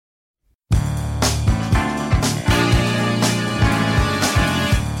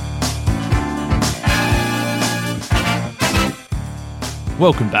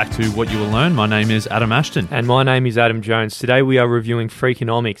Welcome back to What You Will Learn. My name is Adam Ashton. And my name is Adam Jones. Today we are reviewing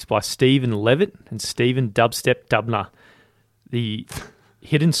Freakonomics by Stephen Levitt and Stephen Dubstep Dubner. The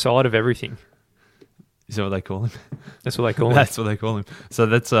hidden side of everything. Is that what they call him? That's what they call him. That's what they call him. So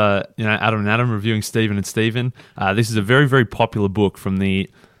that's Adam and Adam reviewing Stephen and Stephen. This is a very, very popular book from the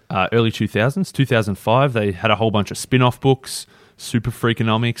early 2000s. 2005, they had a whole bunch of spin-off books, Super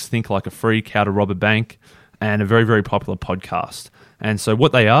Freakonomics, Think Like a Freak, How to Rob a Bank, and a very, very popular podcast. And so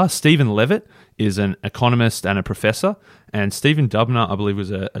what they are, Stephen Levitt is an economist and a professor, and Stephen Dubner, I believe,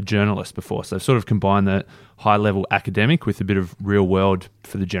 was a journalist before. So they've sort of combined the high-level academic with a bit of real world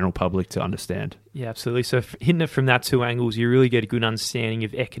for the general public to understand. Yeah, absolutely. So hitting it from that two angles, you really get a good understanding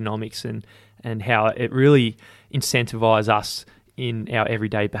of economics and how it really incentivises us in our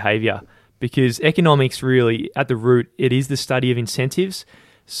everyday behaviour. Because economics really, at the root, it is the study of incentives.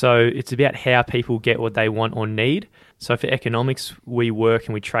 So it's about how people get what they want or need. So for economics, we work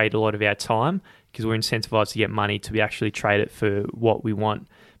and we trade a lot of our time because we're incentivized to get money to be actually trade it for what we want.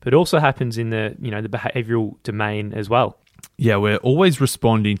 But it also happens in the behavioral domain as well. Yeah, we're always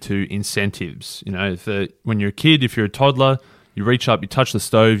responding to incentives. When you're a kid, if you're a toddler, you reach up, you touch the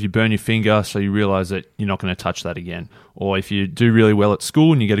stove, you burn your finger, so you realize that you're not going to touch that again. Or if you do really well at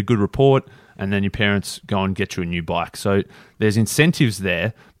school and you get a good report, and then your parents go and get you a new bike. So there's incentives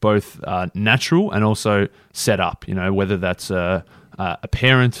there, both natural and also set up, whether that's a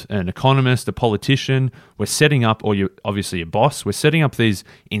parent, an economist, a politician. We're setting up, or you're obviously your boss, we're setting up these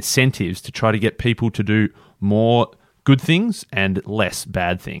incentives to try to get people to do more good things and less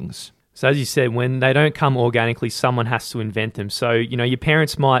bad things. So as you said, when they don't come organically, someone has to invent them. So, your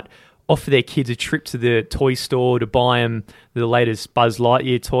parents might offer their kids a trip to the toy store to buy them the latest Buzz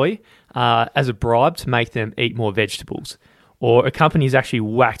Lightyear toy as a bribe to make them eat more vegetables. Or a company is actually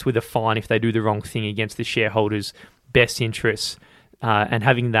whacked with a fine if they do the wrong thing against the shareholders' best interests. And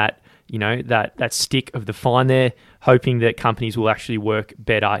having that, that stick of the fine there, hoping that companies will actually work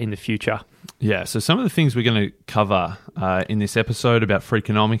better in the future. Yeah, so some of the things we're going to cover in this episode about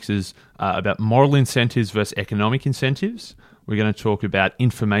Freakonomics is about moral incentives versus economic incentives. We're going to talk about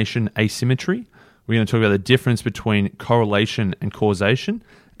information asymmetry. We're going to talk about the difference between correlation and causation.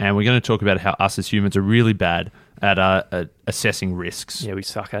 And we're going to talk about how us as humans are really bad at assessing risks. Yeah, we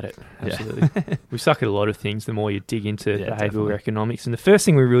suck at it. Absolutely. Yeah. We suck at a lot of things the more you dig into behavioral economics. And the first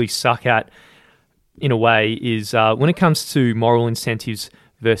thing we really suck at, in a way, is when it comes to moral incentives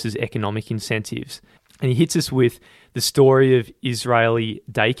versus economic incentives. And he hits us with the story of Israeli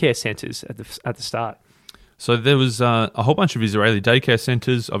daycare centres at the start. So there was a whole bunch of Israeli daycare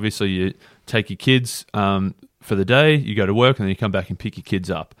centres. Obviously, you take your kids for the day, you go to work, and then you come back and pick your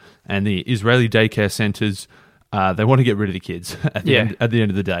kids up. And the Israeli daycare centres, they want to get rid of the kids at the end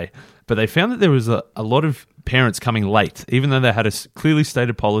of the day. But they found that there was a lot of parents coming late. Even though they had a clearly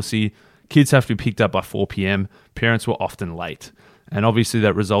stated policy, kids have to be picked up by 4 p.m., parents were often late. And obviously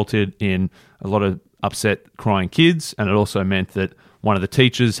that resulted in a lot of upset, crying kids, and it also meant that one of the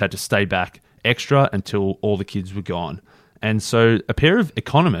teachers had to stay back extra until all the kids were gone. And so a pair of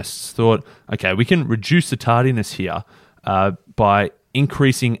economists thought, okay, we can reduce the tardiness here by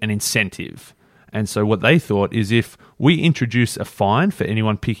increasing an incentive. And so what they thought is if we introduce a fine for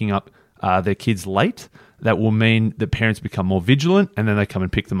anyone picking up their kids late, that will mean that parents become more vigilant and then they come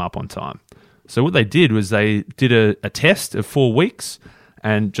and pick them up on time. So what they did was they did a test of 4 weeks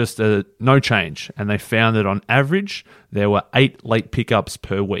and just no change. And they found that on average, there were 8 late pickups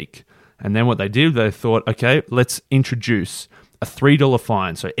per week. And then what they did, they thought, okay, let's introduce a $3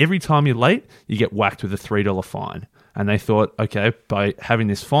 fine. So every time you're late, you get whacked with a $3 fine. And they thought, okay, by having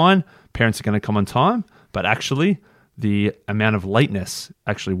this fine, parents are going to come on time. But actually, the amount of lateness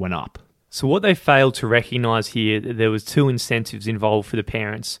actually went up. So what they failed to recognise here, there was 2 incentives involved for the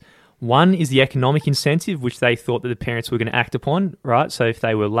parents. One is the economic incentive, which they thought that the parents were going to act upon, right? So if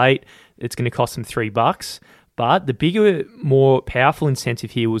they were late, it's going to cost them $3. But the bigger, more powerful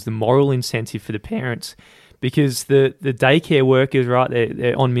incentive here was the moral incentive for the parents, because the daycare workers, right,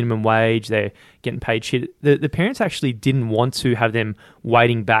 they're on minimum wage, they're getting paid shit. The parents actually didn't want to have them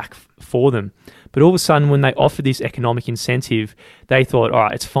waiting back for them. But all of a sudden, when they offered this economic incentive, they thought, all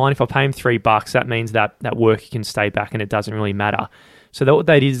right, it's fine if I pay him $3. That means that worker can stay back and it doesn't really matter. So what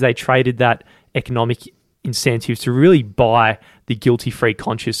they did is they traded that economic incentive to really buy the guilty-free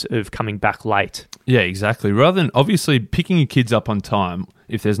conscience of coming back late. Yeah, exactly. Rather than obviously picking your kids up on time,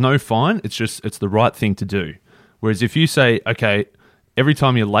 if there's no fine, it's the right thing to do. Whereas if you say, okay, every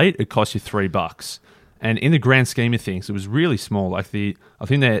time you're late, it costs you $3. And in the grand scheme of things, it was really small. Like I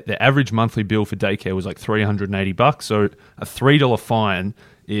think the average monthly bill for daycare was like $380. So a $3 fine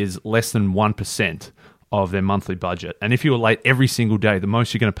is less than 1% of their monthly budget. And if you were late every single day, the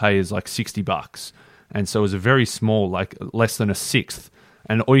most you're going to pay is like $60. And so it was a very small, like less than a sixth.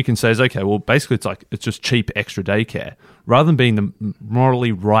 And all you can say is, okay, well, basically it's just cheap extra daycare. Rather than being the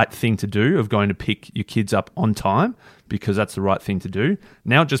morally right thing to do of going to pick your kids up on time because that's the right thing to do,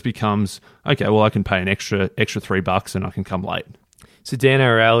 now it just becomes, okay, well, I can pay an extra $3 and I can come late. So Dan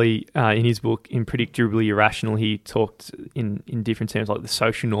Ariely, in his book, Predictably Irrational, he talked in different terms like the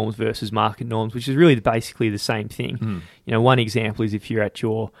social norms versus market norms, which is really basically the same thing. You know, one example is if you're at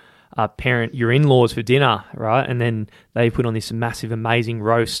your your in-laws for dinner, right? And then they put on this massive, amazing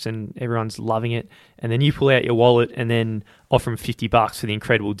roast and everyone's loving it. And then you pull out your wallet and then offer them $50 for the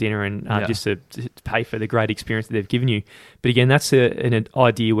incredible dinner and just to pay for the great experience that they've given you. But again, that's an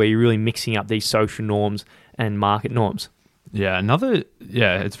idea where you're really mixing up these social norms and market norms. Yeah,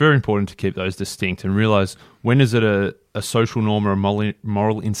 it's very important to keep those distinct and realize when is it a social norm or a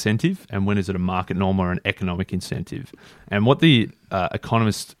moral incentive and when is it a market norm or an economic incentive. And what the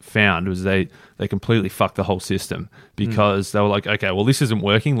economists found was they completely fucked the whole system because they were like, okay, well, this isn't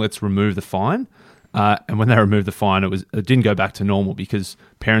working, let's remove the fine. And when they removed the fine, it didn't go back to normal because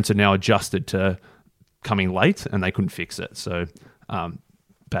parents are now adjusted to coming late and they couldn't fix it. So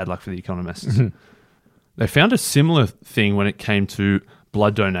bad luck for the economists. They found a similar thing when it came to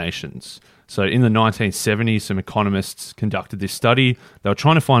blood donations. So in the 1970s, some economists conducted this study. They were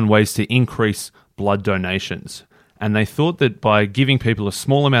trying to find ways to increase blood donations. And they thought that by giving people a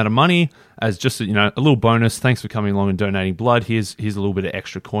small amount of money as just a little bonus, thanks for coming along and donating blood, here's a little bit of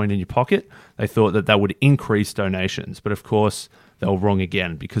extra coin in your pocket, they thought that would increase donations. But of course, they were wrong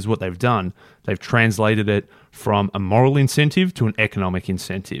again because what they've done, they've translated it from a moral incentive to an economic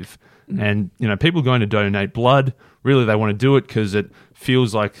incentive. And, people going to donate blood, really they want to do it because it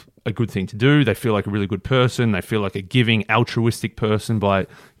feels like a good thing to do. They feel like a really good person. They feel like a giving, altruistic person by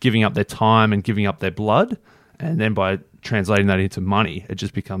giving up their time and giving up their blood. And then by translating that into money, it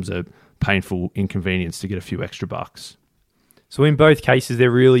just becomes a painful inconvenience to get a few extra bucks. So in both cases,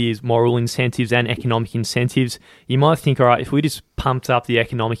 there really is moral incentives and economic incentives. You might think, all right, if we just pumped up the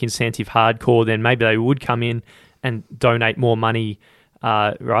economic incentive hardcore, then maybe they would come in and donate more money.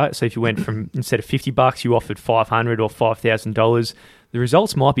 Right, so if you went from instead of $50, you offered $500 or $5,000, the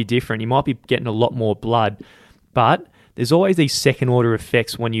results might be different. You might be getting a lot more blood, but there's always these second order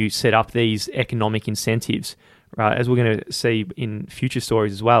effects when you set up these economic incentives, right? As we're going to see in future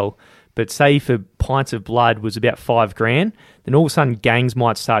stories as well. But say if a pint of blood was about $5,000, then all of a sudden gangs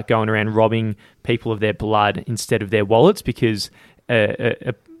might start going around robbing people of their blood instead of their wallets because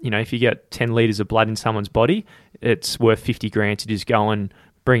if you get 10 litres of blood in someone's body, it's worth $50,000 to just go and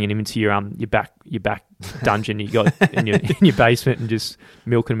bringing him into your back dungeon you got in your basement and just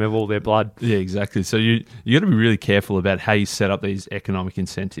milking them of all their blood. Yeah, exactly. So you got to be really careful about how you set up these economic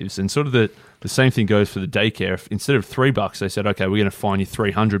incentives. And sort of the same thing goes for the daycare. If instead of $3, they said, okay, we're going to fine you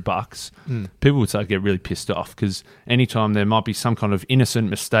 $300. People would start to get really pissed off because anytime there might be some kind of innocent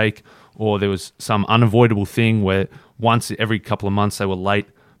mistake or there was some unavoidable thing where once every couple of months they were late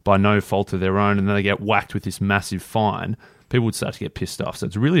by no fault of their own and then they get whacked with this massive fine, people would start to get pissed off. So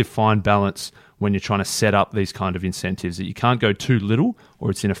it's really a fine balance when you're trying to set up these kind of incentives that you can't go too little or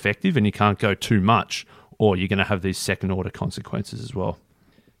it's ineffective and you can't go too much or you're going to have these second order consequences as well.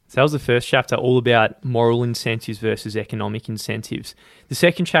 So that was the first chapter, all about moral incentives versus economic incentives. The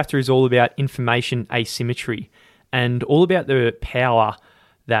second chapter is all about information asymmetry and all about the power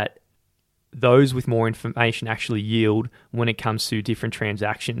that those with more information actually yield when it comes to different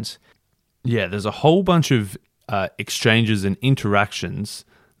transactions. Yeah, there's a whole bunch of exchanges and interactions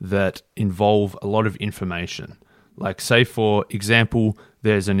that involve a lot of information. Like say, for example,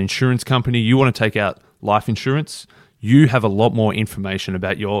 there's an insurance company, you want to take out life insurance, you have a lot more information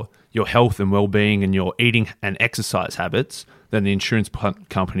about your health and well-being and your eating and exercise habits than the insurance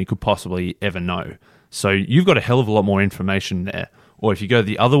company could possibly ever know. So you've got a hell of a lot more information there. Or if you go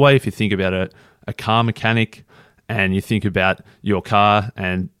the other way, if you think about a car mechanic and you think about your car,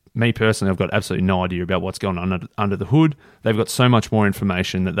 and me personally, I've got absolutely no idea about what's going on under the hood. They've got so much more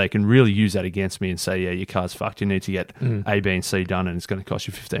information that they can really use that against me and say, yeah, your car's fucked. You need to get A, B, and C done, and it's going to cost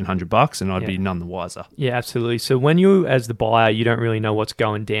you $1,500, and I'd be none the wiser. Yeah, absolutely. So when you, as the buyer, you don't really know what's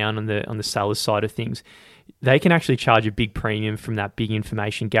going down on the seller's side of things, they can actually charge a big premium from that big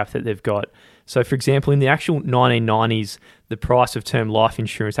information gap that they've got. So, for example, in the actual 1990s, the price of term life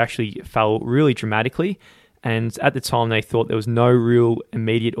insurance actually fell really dramatically. And at the time, they thought there was no real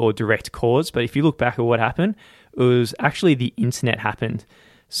immediate or direct cause. But if you look back at what happened, it was actually the internet happened.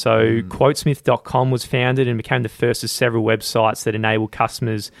 So Quotesmith.com was founded and became the first of several websites that enable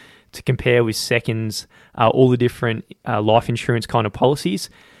customers to compare with seconds all the different life insurance kind of policies.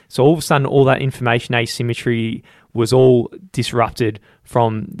 So all of a sudden, all that information asymmetry was all disrupted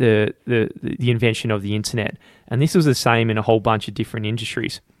from the invention of the internet. And this was the same in a whole bunch of different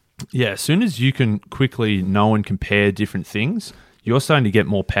industries. Yeah, as soon as you can quickly know and compare different things, you're starting to get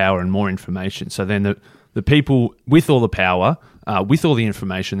more power and more information. So then the people with all the power, with all the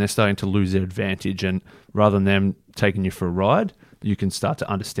information, they're starting to lose their advantage. And rather than them taking you for a ride, you can start to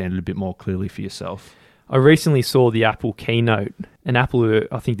understand it a bit more clearly for yourself. I recently saw the Apple keynote, and Apple are,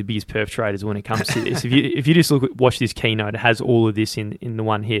 I think, the biggest perpetrators when it comes to this. If you just watch this keynote, it has all of this in the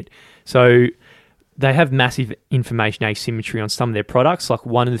one hit. So they have massive information asymmetry on some of their products. Like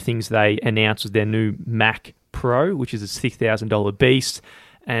one of the things they announced was their new Mac Pro, which is a $6,000 beast.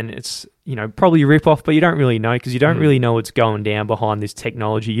 And it's, probably a rip-off, but you don't really know because you don't really know what's going down behind this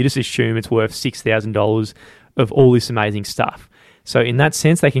technology. You just assume it's worth $6,000 of all this amazing stuff. So in that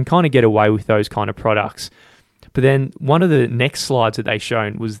sense, they can kind of get away with those kind of products. But then one of the next slides that they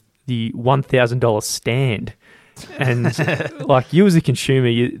shown was the $1,000 stand. And like you as a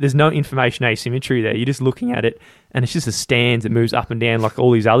consumer, there's no information asymmetry there. You're just looking at it and it's just a stand that moves up and down like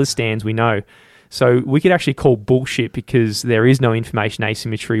all these other stands we know. So we could actually call bullshit because there is no information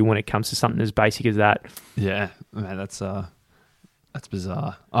asymmetry when it comes to something as basic as that. Yeah, man, that's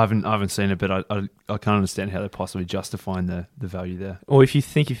bizarre. I haven't seen it, but I can't understand how they're possibly justifying the value there. Or if you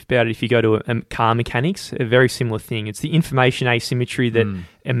think about it, if you go to a car mechanics, a very similar thing. It's the information asymmetry that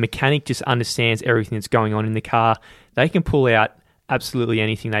a mechanic just understands everything that's going on in the car. They can pull out absolutely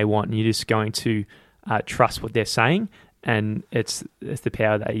anything they want, and you're just going to trust what they're saying, and it's the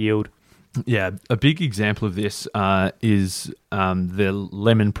power they yield. Yeah, a big example of this is the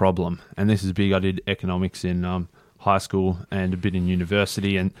lemon problem, and this is big. I did economics in high school and a bit in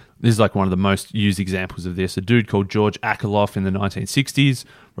university, and this is like one of the most used examples of this. A dude called George Akerlof in the 1960s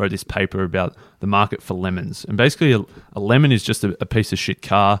wrote this paper about the market for lemons, and basically a lemon is just a piece of shit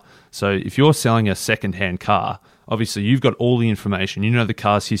car. So if you're selling a second-hand car, obviously you've got all the information. You know the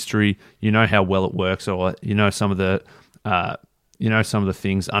car's history, you know how well it works, or you know some of the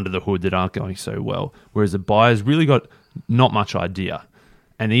things under the hood that aren't going so well, whereas the buyer's really got not much idea.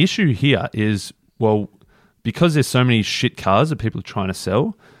 And the issue here is, well, because there's so many shit cars that people are trying to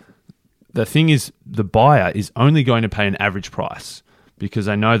sell, the thing is the buyer is only going to pay an average price because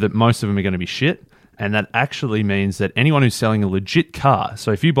they know that most of them are going to be shit, and that actually means that anyone who's selling a legit car,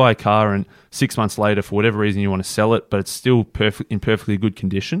 so if you buy a car and 6 months later, for whatever reason, you want to sell it, but it's still in perfectly good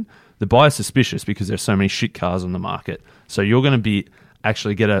condition, the buyer's suspicious because there's so many shit cars on the market. So you're going to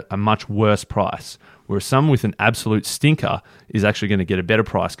actually get a much worse price, whereas someone with an absolute stinker is actually going to get a better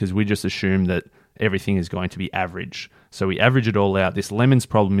price because we just assume that everything is going to be average. So we average it all out. This lemons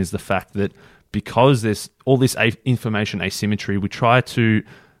problem is the fact that because there's all this information asymmetry, we try to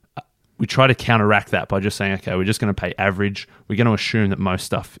counteract that by just saying, okay, we're just going to pay average. We're going to assume that most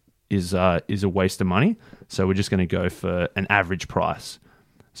stuff is a waste of money. So we're just going to go for an average price.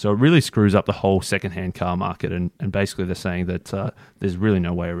 So it really screws up the whole secondhand car market, and basically they're saying that there's really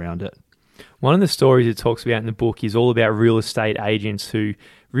no way around it. One of the stories it talks about in the book is all about real estate agents who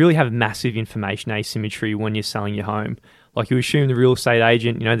really have massive information asymmetry when you're selling your home. Like you assume the real estate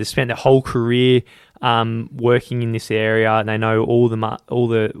agent, they spent their whole career working in this area, and they know all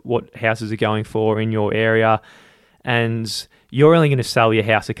the what houses are going for in your area, and you're only going to sell your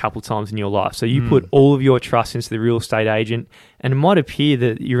house a couple times in your life. So you put all of your trust into the real estate agent, and it might appear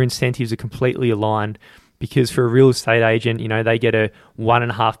that your incentives are completely aligned because for a real estate agent, they get a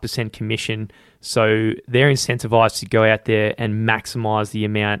 1.5% commission. So they're incentivized to go out there and maximize the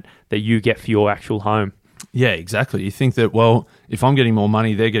amount that you get for your actual home. Yeah, exactly. You think that, well, if I'm getting more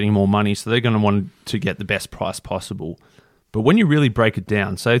money, they're getting more money, so they're going to want to get the best price possible. But when you really break it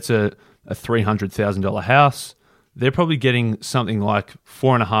down, say it's a $300,000 house, they're probably getting something like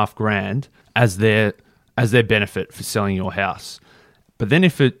 $4,500 as their benefit for selling your house. But then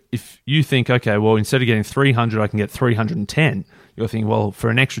if you think, okay, well, instead of getting 300, I can get 310, you're thinking, well, for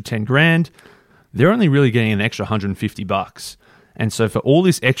an extra $10,000, they're only really getting an extra $150. And so for all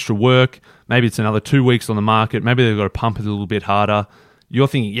this extra work, maybe it's another 2 weeks on the market, maybe they've got to pump it a little bit harder. You're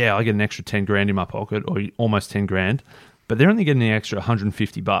thinking, yeah, I get an extra $10,000 in my pocket, or almost $10,000, but they're only getting an extra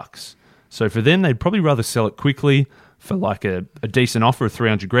 $150. So for them, they'd probably rather sell it quickly for like a decent offer of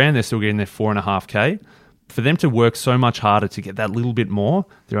 $300,000. They're still getting their $4,500. For them to work so much harder to get that little bit more,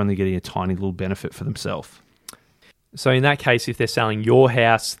 they're only getting a tiny little benefit for themselves. So in that case, if they're selling your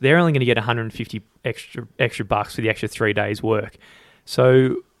house, they're only going to get $150 extra bucks for the extra 3 days work.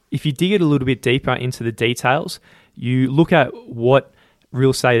 So if you dig it a little bit deeper into the details, you look at what real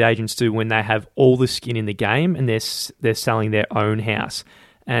estate agents do when they have all the skin in the game and they're selling their own house.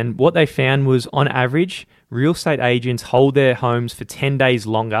 And what they found was, on average, real estate agents hold their homes for 10 days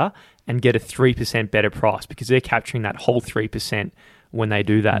longer and get a 3% better price because they're capturing that whole 3% when they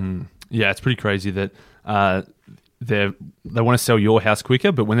do that. Yeah, it's pretty crazy that they want to sell your house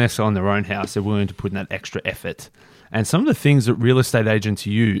quicker, but when they're selling their own house, they're willing to put in that extra effort. And some of the things that real estate agents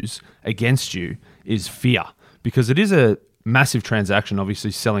use against you is fear, because it is a massive transaction,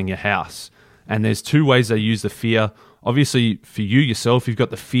 obviously, selling your house. And there's two ways they use the fear. Obviously, for you yourself, you've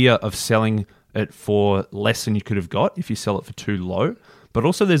got the fear of selling it for less than you could have got if you sell it for too low. But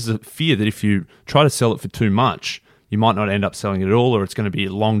also there's a fear that if you try to sell it for too much, you might not end up selling it at all, or it's going to be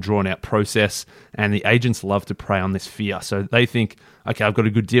a long, drawn-out process. And the agents love to prey on this fear. So they think, okay, I've got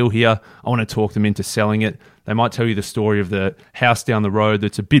a good deal here. I want to talk them into selling it. They might tell you the story of the house down the road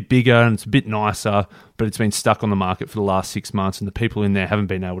that's a bit bigger and it's a bit nicer, but it's been stuck on the market for the last 6 months and the people in there haven't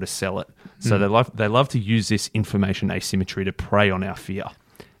been able to sell it. So they love to use this information asymmetry to prey on our fear.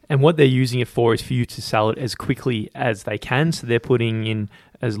 And what they're using it for is for you to sell it as quickly as they can. So they're putting in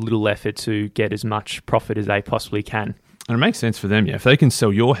as little effort to get as much profit as they possibly can. And it makes sense for them, yeah. If they can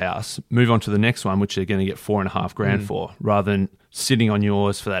sell your house, move on to the next one, which they're going to get $4,500 for, rather than sitting on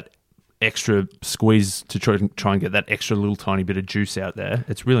yours for that extra squeeze to try and get that extra little tiny bit of juice out there.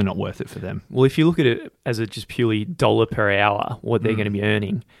 It's really not worth it for them. Well, if you look at it as a just purely dollar per hour, what they're going to be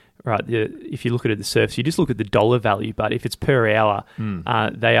earning, right? If you look at it at the surface, you just look at the dollar value, but if it's per hour,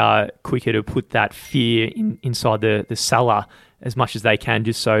 they are quicker to put that fear inside the seller as much as they can,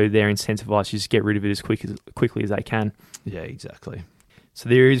 just so they're incentivized to just get rid of it as quickly as they can. Yeah, exactly. So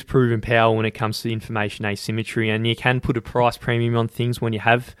there is proven power when it comes to information asymmetry, and you can put a price premium on things when you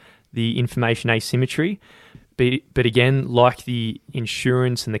have the information asymmetry. But again, like the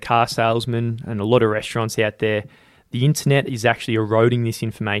insurance and the car salesman and a lot of restaurants out there, the internet is actually eroding this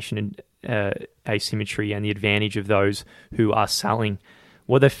information and asymmetry and the advantage of those who are selling.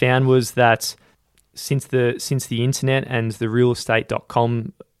 What they found was that since the internet and the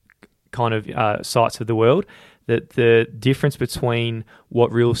realestate.com kind of sites of the world, that the difference between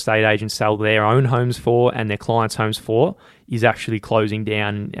what real estate agents sell their own homes for and their clients' homes for is actually closing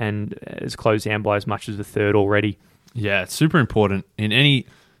down, and is closed down by as much as a third already. Yeah, it's super important in any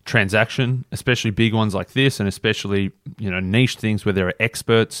transaction, especially big ones like this, and especially niche things where there are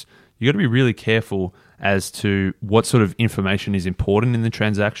experts. You got to be really careful as to what sort of information is important in the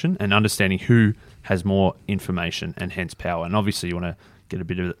transaction, and understanding who has more information and hence power. And obviously, you want to get a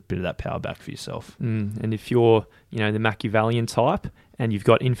bit of that power back for yourself. And if you're, the Machiavellian type and you've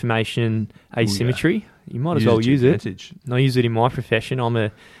got information asymmetry, you might as well use it. I use it in my profession. I'm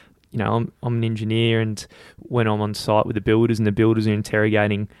an engineer, and when I'm on site with the builders and the builders are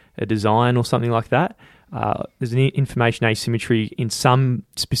interrogating a design or something like that, there's an information asymmetry in some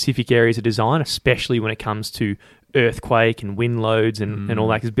specific areas of design, especially when it comes to earthquake and wind loads and all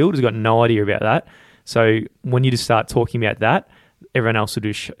that, because builders got no idea about that. So when you just start talking about that, everyone else will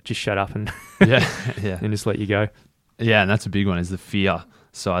just shut up and and just let you go. Yeah, and that's a big one, is the fear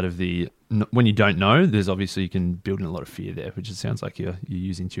side of the... When you don't know, there's obviously, you can build in a lot of fear there, which it sounds like you're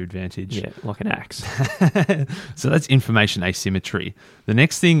using to your advantage. Yeah, like an axe. So that's information asymmetry. The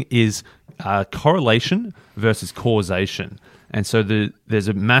next thing is correlation versus causation. And so there's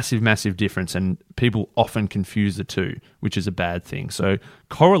a massive, massive difference, and people often confuse the two, which is a bad thing. So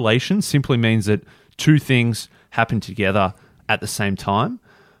correlation simply means that two things happen together at the same time,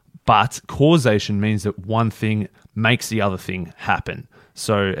 but causation means that one thing makes the other thing happen.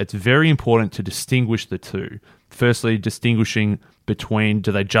 So it's very important to distinguish the two. Firstly, distinguishing between,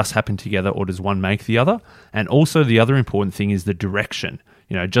 do they just happen together or does one make the other? And also the other important thing is the direction.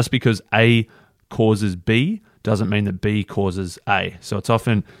 Just because A causes B doesn't mean that B causes A. So it's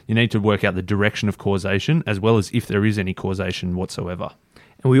often, you need to work out the direction of causation as well as if there is any causation whatsoever.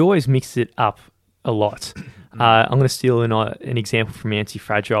 And we always mix it up a lot. I'm going to steal an example from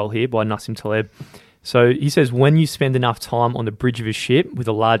Anti-Fragile here by Nassim Taleb. So he says, when you spend enough time on the bridge of a ship with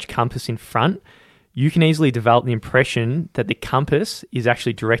a large compass in front, you can easily develop the impression that the compass is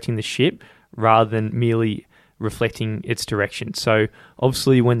actually directing the ship rather than merely reflecting its direction. So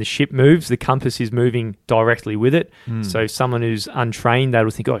obviously when the ship moves, the compass is moving directly with it. So someone who's untrained, they will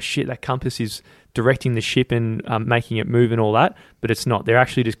think, oh shit, that compass is directing the ship and making it move and all that, but it's not. They're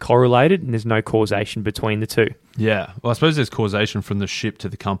actually just correlated, and there's no causation between the two. Yeah. Well, I suppose there's causation from the ship to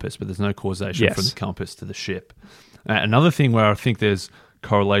the compass, but there's no causation from the compass to the ship. Another thing where I think there's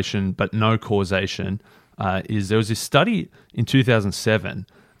correlation but no causation is there was this study in 2007,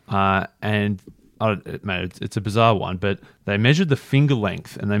 and it's a bizarre one, but they measured the finger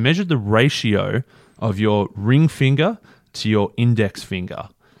length and they measured the ratio of your ring finger to your index finger.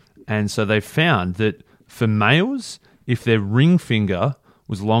 And so they found that for males, if their ring finger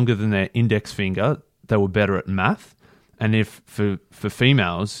was longer than their index finger, they were better at math. And if for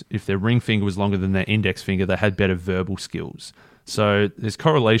females, if their ring finger was longer than their index finger, they had better verbal skills. So there's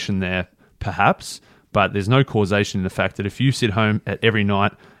correlation there, perhaps, but there's no causation in the fact that if you sit home at every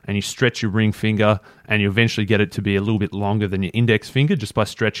night and you stretch your ring finger and you eventually get it to be a little bit longer than your index finger just by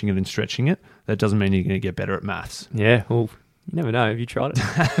stretching it and stretching it, that doesn't mean you're going to get better at maths. Yeah, well, you never know. Have you tried it?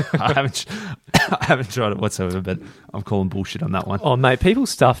 I haven't tried it whatsoever, but I'm calling bullshit on that one. Oh, mate, people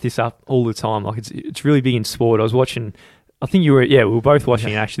stuff this up all the time. Like it's really big in sport. I was watching, I think we were both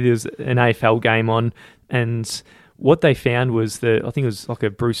watching it actually. There was an AFL game on, and what they found was I think it was like a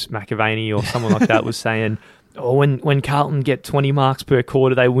Bruce McAvaney or someone like that was saying, when Carlton get 20 marks per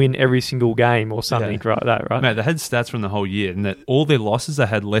quarter, they win every single game or something like that, right? Mate, they had stats from the whole year, and that all their losses, they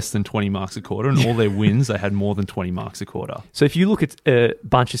had less than 20 marks a quarter, and all their wins, they had more than 20 marks a quarter. So if you look at a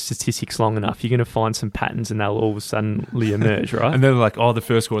bunch of statistics long enough, you're going to find some patterns, and they'll all of a sudden emerge, right? And they're like, the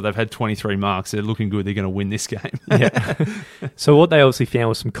first quarter, they've had 23 marks. They're looking good. They're going to win this game. Yeah. So what they obviously found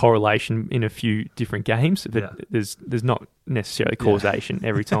was some correlation in a few different games, but there's not necessarily causation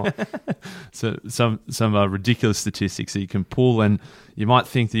every time. So some ridiculous statistics that you can pull, and you might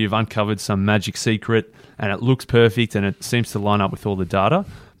think that you've uncovered some magic secret and it looks perfect and it seems to line up with all the data,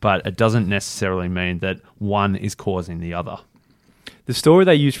 but it doesn't necessarily mean that one is causing the other. The story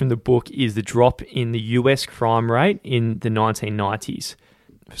they use from the book is the drop in the US crime rate in the 1990s.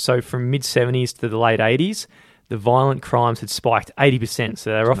 So from mid-70s to the late 80s, the violent crimes had spiked 80%.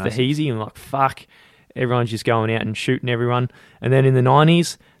 So they were off the heezy and like, fuck, everyone's just going out and shooting everyone. And then in the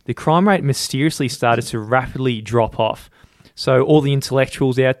 90s, the crime rate mysteriously started to rapidly drop off. So all the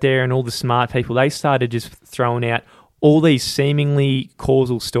intellectuals out there and all the smart people, they started just throwing out all these seemingly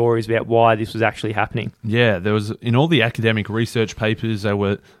causal stories about why this was actually happening. Yeah, there was, in all the academic research papers, they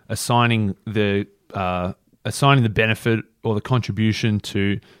were assigning the benefit or the contribution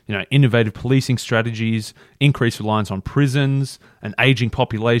to, innovative policing strategies, increased reliance on prisons, an aging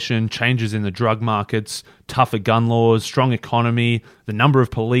population, changes in the drug markets, tougher gun laws, strong economy, the number of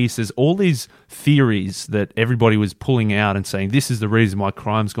police. There's all these theories that everybody was pulling out and saying this is the reason why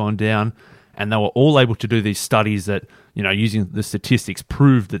crime's gone down. And they were all able to do these studies that, using the statistics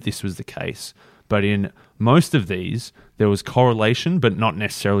proved that this was the case. But in most of these, there was correlation, but not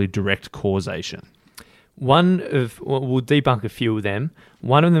necessarily direct causation. We'll debunk a few of them.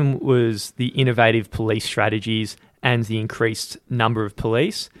 One of them was the innovative police strategies and the increased number of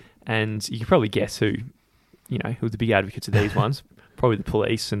police. And you can probably guess who were the big advocates of these ones. Probably the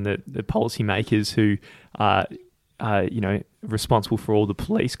police and the policymakers who are, responsible for all the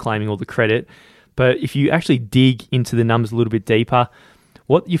police, claiming all the credit. But if you actually dig into the numbers a little bit deeper,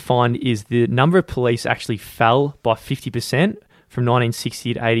 what you find is the number of police actually fell by 50% from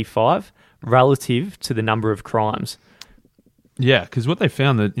 1960 to 85 relative to the number of crimes. Yeah, because what they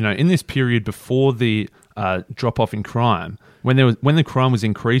found that, in this period before the drop-off in crime, when the crime was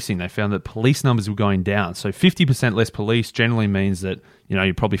increasing, they found that police numbers were going down. So 50% less police generally means that,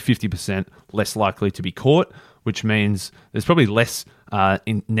 you're probably 50% less likely to be caught, which means there's probably less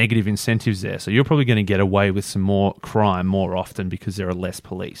negative incentives there. So you're probably going to get away with some more crime more often because there are less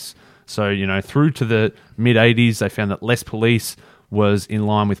police. So, through to the mid-80s, they found that less police was in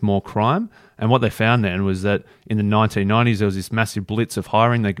line with more crime. And what they found then was that in the 1990s, there was this massive blitz of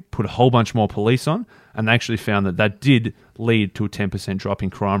hiring. They put a whole bunch more police on, and they actually found that did lead to a 10% drop in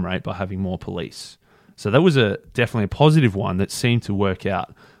crime rate by having more police. So that was definitely a positive one that seemed to work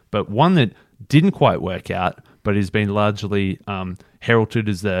out. But one that didn't quite work out, but has been largely heralded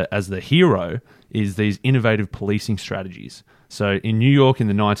as the hero, is these innovative policing strategies. So in New York in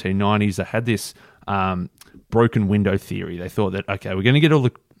the 1990s, they had this broken window theory. They thought that, okay, we're going to get all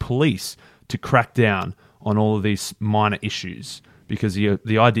the police to crack down on all of these minor issues, because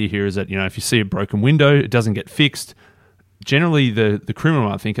the idea here is that, if you see a broken window, it doesn't get fixed. Generally, the criminal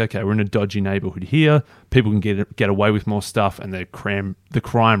might think, okay, we're in a dodgy neighborhood here, people can get away with more stuff, and the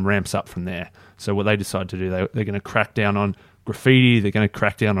crime ramps up from there. So what they decide to do, they're going to crack down on graffiti, they're going to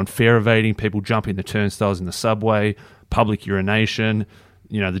crack down on fare evading, people jumping the turnstiles in the subway, public urination,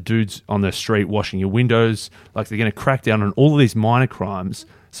 the dudes on the street washing your windows. Like, they're going to crack down on all of these minor crimes.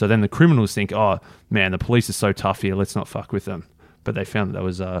 So then the criminals think, oh, man, the police are so tough here, let's not fuck with them. But they found that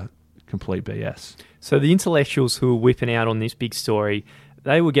was complete BS. So the intellectuals who were whipping out on this big story,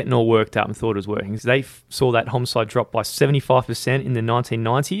 they were getting all worked up and thought it was working. So they saw that homicide drop by 75% in the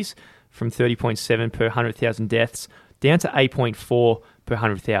 1990s, from 30.7 per 100,000 deaths down to 8.4 per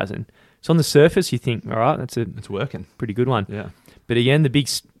 100,000. So on the surface, you think, all right, it's working. Pretty good one. Yeah. But again, the big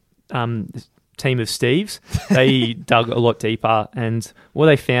team of Steves, they dug a lot deeper, and what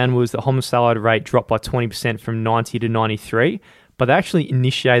they found was the homicide rate dropped by 20% from 90 to 93, but they actually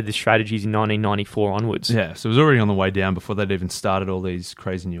initiated the strategies in 1994 onwards. Yeah, so it was already on the way down before they'd even started all these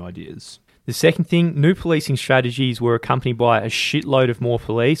crazy new ideas. The second thing, new policing strategies were accompanied by a shitload of more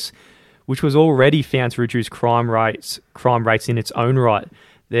police, which was already found to reduce crime rates in its own right.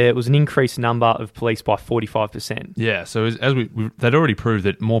 There was an increased number of police by 45%. Yeah, so they'd already proved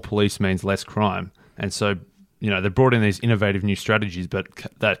that more police means less crime. And so, they brought in these innovative new strategies, but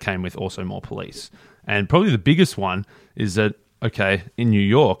that came with also more police. And probably the biggest one is that, okay, in New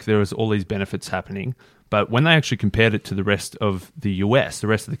York, there was all these benefits happening, but when they actually compared it to the rest of the US, the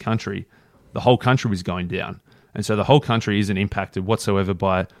rest of the country, the whole country was going down. And so the whole country isn't impacted whatsoever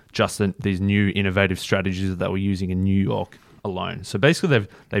by just these new innovative strategies that they were using in New York alone. So basically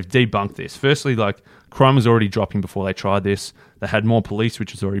they've debunked this. Firstly, like, crime was already dropping before they tried this. They had more police,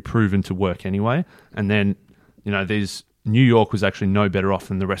 which was already proven to work anyway. And then, New York was actually no better off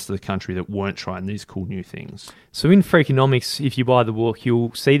than the rest of the country that weren't trying these cool new things. So in Freakonomics, if you buy the book,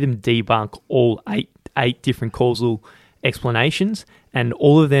 you'll see them debunk all eight different causal explanations, and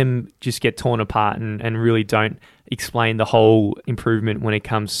all of them just get torn apart and really don't explain the whole improvement when it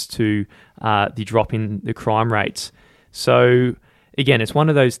comes to the drop in the crime rates. So again, it's one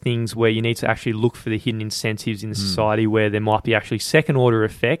of those things where you need to actually look for the hidden incentives in the society where there might be actually second order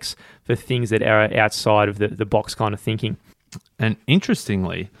effects for things that are outside of the box kind of thinking. And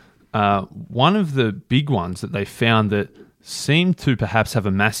interestingly, one of the big ones that they found that seemed to perhaps have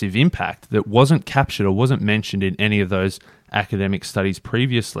a massive impact that wasn't captured or wasn't mentioned in any of those academic studies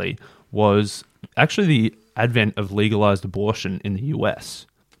previously was actually the advent of legalized abortion in the US.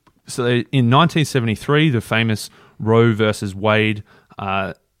 So in 1973, the famous Roe versus Wade,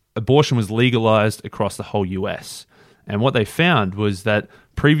 abortion was legalized across the whole US. And what they found was that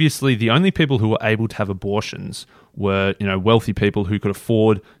previously the only people who were able to have abortions were, wealthy people who could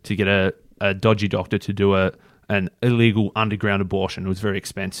afford to get a dodgy doctor to do an illegal underground abortion. It was very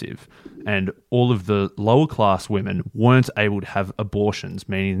expensive. And all of the lower class women weren't able to have abortions,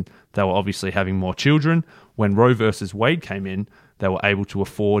 meaning they were obviously having more children. When Roe versus Wade came in, they were able to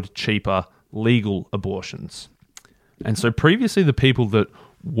afford cheaper legal abortions. And so previously the people that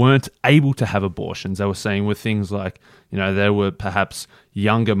weren't able to have abortions, they were saying were things like, they were perhaps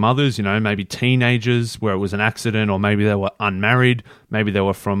younger mothers, maybe teenagers where it was an accident, or maybe they were unmarried, maybe they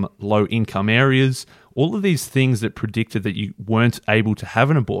were from low income areas. All of these things that predicted that you weren't able to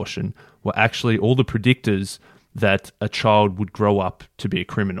have an abortion were actually all the predictors that a child would grow up to be a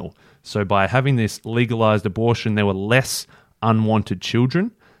criminal. So by having this legalized abortion, there were less unwanted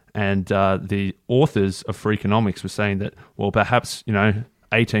children. And the authors of Freakonomics were saying that, well, perhaps,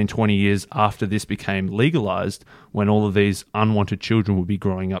 18, 20 years after this became legalized, when all of these unwanted children would be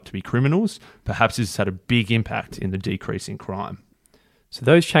growing up to be criminals, perhaps this had a big impact in the decrease in crime. So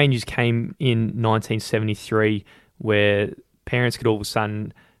those changes came in 1973, where parents could all of a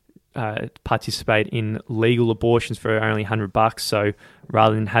sudden participate in legal abortions for only $100. So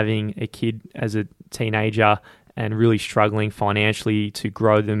rather than having a kid as a teenager and really struggling financially to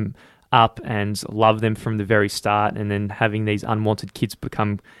grow them up and love them from the very start, and then having these unwanted kids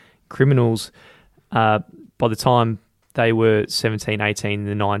become criminals, by the time they were 17, 18 in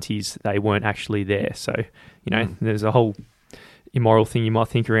the 90s, they weren't actually there. So, there's a whole immoral thing you might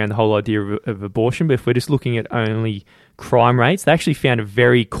think around the whole idea of abortion, but if we're just looking at only crime rates, they actually found a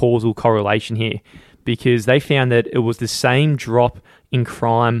very causal correlation here, because they found that it was the same drop in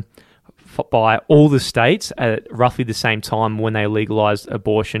crime by all the states at roughly the same time when they legalized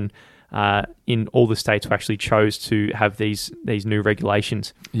abortion in all the states who actually chose to have these new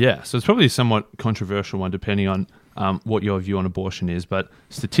regulations. Yeah, so it's probably a somewhat controversial one depending on what your view on abortion is, but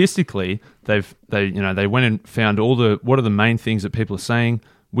statistically, they went and found what are the main things that people are saying,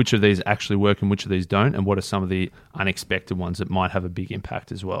 which of these actually work and which of these don't, and what are some of the unexpected ones that might have a big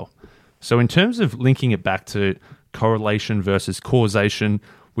impact as well. So in terms of linking it back to correlation versus causation,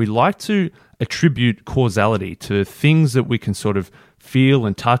 we like to attribute causality to things that we can sort of feel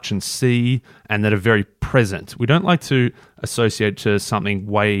and touch and see and that are very present. We don't like to associate to something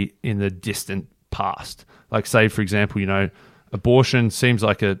way in the distant past. Like, say, for example, abortion seems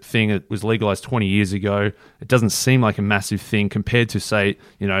like a thing that was legalized 20 years ago. It doesn't seem like a massive thing compared to, say,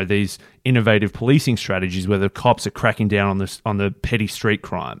 these innovative policing strategies where the cops are cracking down on the petty street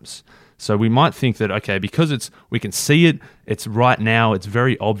crimes. So we might think that, okay, because we can see it, it's right now, it's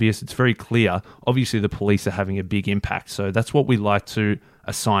very obvious, it's very clear. Obviously, the police are having a big impact. So that's what we like to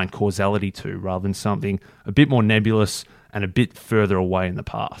assign causality to, rather than something a bit more nebulous and a bit further away in the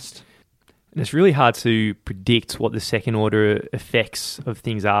past. And it's really hard to predict what the second order effects of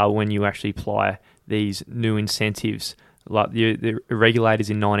things are when you actually apply these new incentives. Like the regulators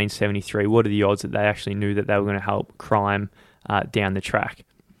in 1973, what are the odds that they actually knew that they were going to help crime down the track.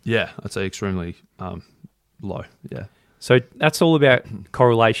 Yeah, I'd say extremely low. Yeah. So that's all about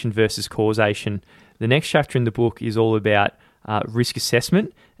correlation versus causation. The next chapter in the book is all about risk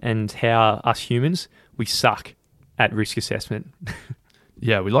assessment and how us humans, we suck at risk assessment.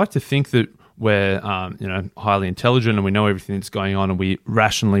 Yeah, we like to think that we're highly intelligent and we know everything that's going on and we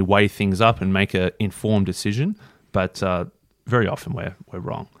rationally weigh things up and make an informed decision, but very often we're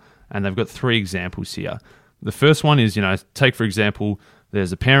wrong. And they've got 3 examples here. The first one is, take for example, there's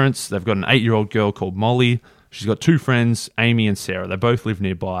the parents, they've got an 8-year-old girl called Molly. She's got 2 friends, Amy and Sarah. They both live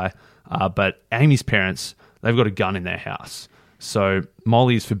nearby, but Amy's parents, they've got a gun in their house. So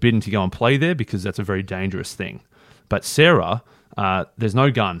Molly is forbidden to go and play there because that's a very dangerous thing. But Sarah, there's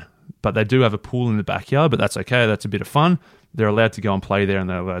no gun, but they do have a pool in the backyard, but that's okay. That's a bit of fun. They're allowed to go and play there and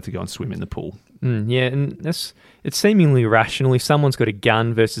they're allowed to go and swim in the pool. Yeah, and it's seemingly rational. If someone's got a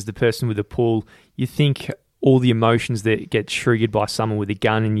gun versus the person with a pool, you think all the emotions that get triggered by someone with a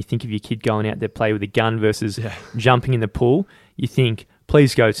gun, and you think of your kid going out there play with a gun versus jumping in the pool, you think,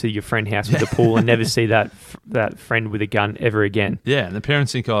 please go to your friend's house with a pool and never see that friend with a gun ever again. Yeah, and the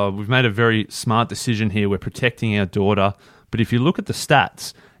parents think, we've made a very smart decision here. We're protecting our daughter. But if you look at the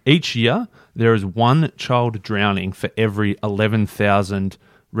stats, each year there is 1 child drowning for every 11,000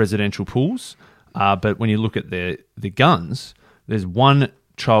 residential pools. But when you look at the guns, there's 1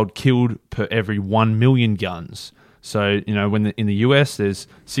 child killed per every 1 million guns. So, when in the US, there's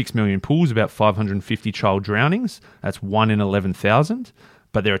 6 million pools, about 550 child drownings. That's 1 in 11,000.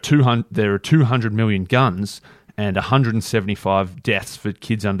 But there are 200 million guns and 175 deaths for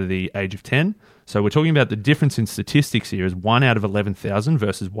kids under the age of 10. So we're talking about the difference in statistics here is 1 out of 11,000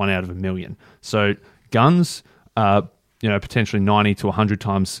 versus 1 out of 1 million. So guns are, potentially 90 to 100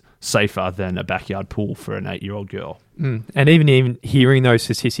 times safer than a backyard pool for an 8-year-old girl. And even hearing those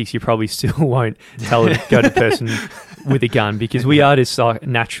statistics, you probably still won't tell it to go to the person with a gun, because we are just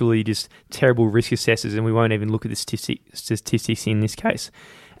naturally just terrible risk assessors, and we won't even look at the statistics in this case.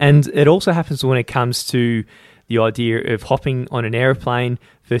 And it also happens when it comes to the idea of hopping on an airplane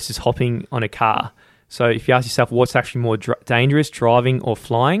versus hopping on a car. So if you ask yourself what's actually more dangerous, driving or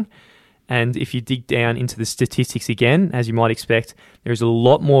flying, and if you dig down into the statistics again, as you might expect, there's a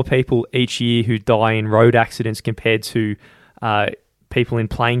lot more people each year who die in road accidents compared to people in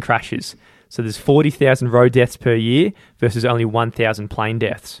plane crashes. So there's 40,000 road deaths per year versus only 1,000 plane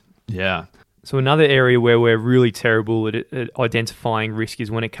deaths. Yeah. So another area where we're really terrible at identifying risk is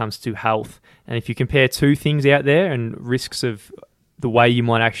when it comes to health. And if you compare 2 things out there and risks of the way you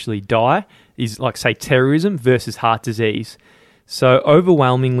might actually die is like, say, terrorism versus heart disease. So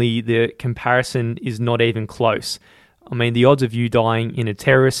overwhelmingly, the comparison is not even close. I mean, the odds of you dying in a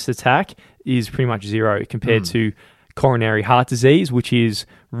terrorist attack is pretty much 0 compared to coronary heart disease, which is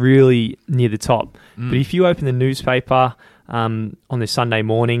really near the top. But if you open the newspaper on this Sunday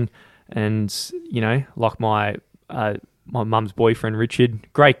morning and, like my mum's boyfriend,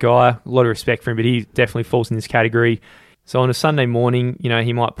 Richard, great guy, a lot of respect for him, but he definitely falls in this category. So on a Sunday morning,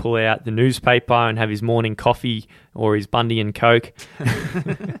 he might pull out the newspaper and have his morning coffee or his Bundy and Coke.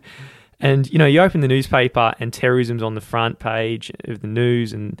 And, you open the newspaper and terrorism's on the front page of the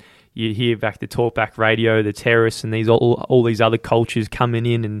news, and you hear back the talkback radio, the terrorists and all these other cultures coming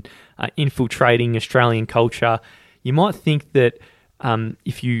in and infiltrating Australian culture. You might think that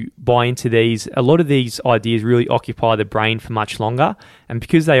if you buy into these, a lot of these ideas really occupy the brain for much longer. And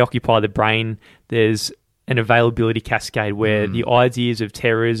because they occupy the brain, there's an availability cascade where the ideas of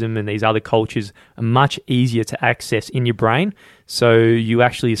terrorism and these other cultures are much easier to access in your brain. So you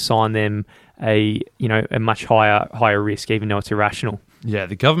actually assign them a much higher risk, even though it's irrational. Yeah,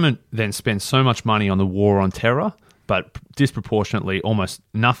 the government then spends so much money on the war on terror, but disproportionately almost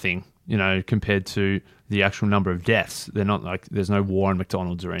nothing, compared to the actual number of deaths. They're not like there's no war on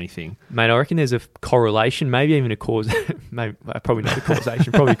McDonald's or anything. Mate, I reckon there's a correlation, maybe even a cause, probably not a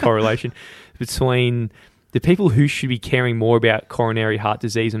causation, probably a correlation between the people who should be caring more about coronary heart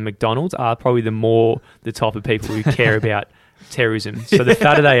disease and McDonald's are probably the type of people who care about terrorism. So the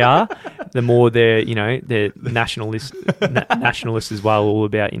fatter they are, the more they're nationalists as well, all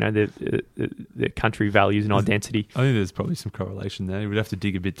about the country values and identity. I think there's probably some correlation there. We'd have to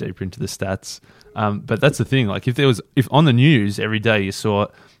dig a bit deeper into the stats, but that's the thing. Like if on the news every day you saw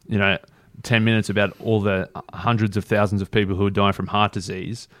 10 minutes about all the hundreds of thousands of people who are dying from heart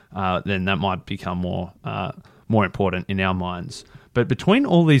disease, then that might become more important in our minds. But between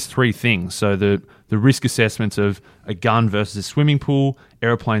all these 3 things, so the risk assessments of a gun versus a swimming pool,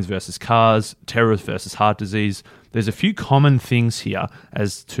 airplanes versus cars, terrorists versus heart disease, there's a few common things here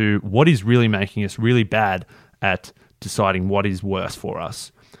as to what is really making us really bad at deciding what is worse for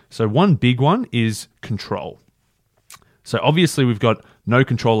us. So one big one is control. So obviously we've got no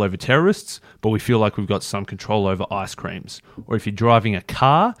control over terrorists, but we feel like we've got some control over ice creams. Or if you're driving a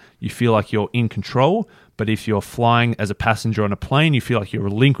car, you feel like you're in control, but if you're flying as a passenger on a plane, you feel like you're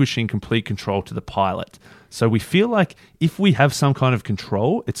relinquishing complete control to the pilot. So we feel like if we have some kind of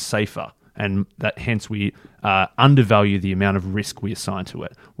control, it's safer, and that hence we undervalue the amount of risk we assign to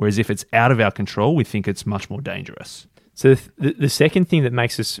it. Whereas if it's out of our control, we think it's much more dangerous. So the second thing that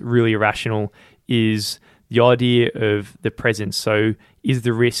makes us really irrational is the idea of the present. So is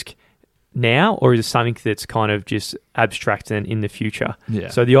the risk now, or is it something that's kind of just abstract and in the future? Yeah.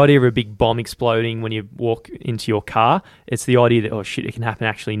 So the idea of a big bomb exploding when you walk into your car, it's the idea that, oh shit, it can happen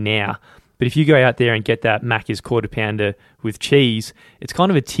actually now. But if you go out there and get that Macca's quarter pounder with cheese, it's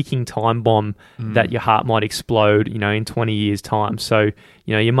kind of a ticking time bomb that your heart might explode, in 20 years' time. So,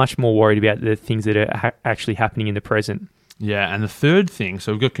 you're much more worried about the things that are actually happening in the present. Yeah, and the third thing,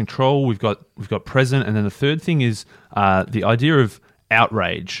 so we've got control, we've got present, and then the third thing is the idea of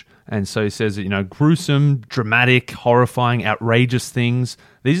outrage. And so he says that, gruesome, dramatic, horrifying, outrageous things.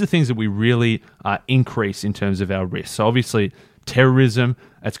 These are things that we really increase in terms of our risk. So obviously, terrorism,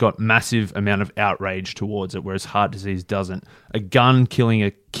 it's got massive amount of outrage towards it, whereas heart disease doesn't. A gun killing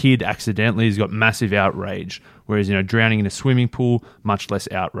a kid accidentally has got massive outrage, whereas, drowning in a swimming pool, much less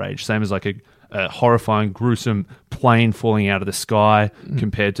outrage. Same as like a horrifying, gruesome plane falling out of the sky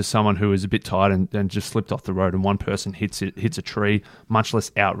compared to someone who is a bit tired and just slipped off the road and one person hits a tree, much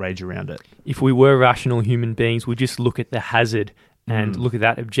less outrage around it. If we were rational human beings, we'd just look at the hazard and look at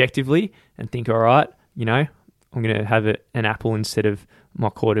that objectively and think, all right, I'm going to have an apple instead of my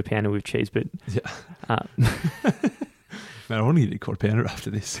quarter pounder with cheese. But Man, I want to get a quarter pounder after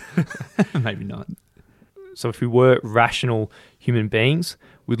this. Maybe not. So if we were rational human beings,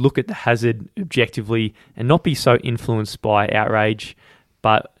 we'd look at the hazard objectively and not be so influenced by outrage,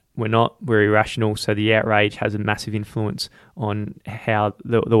 but we're irrational, so the outrage has a massive influence on how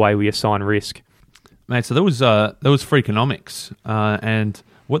the way we assign risk. Mate, so that was Freakonomics, and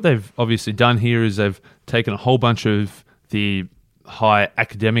what they've obviously done here is they've taken a whole bunch of the high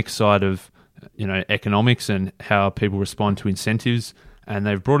academic side of economics and how people respond to incentives, and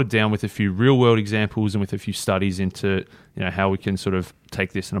they've brought it down with a few real world examples and with a few studies into how we can sort of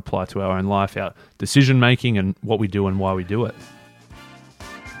take this and apply to our own life, our decision making, and what we do and why we do it.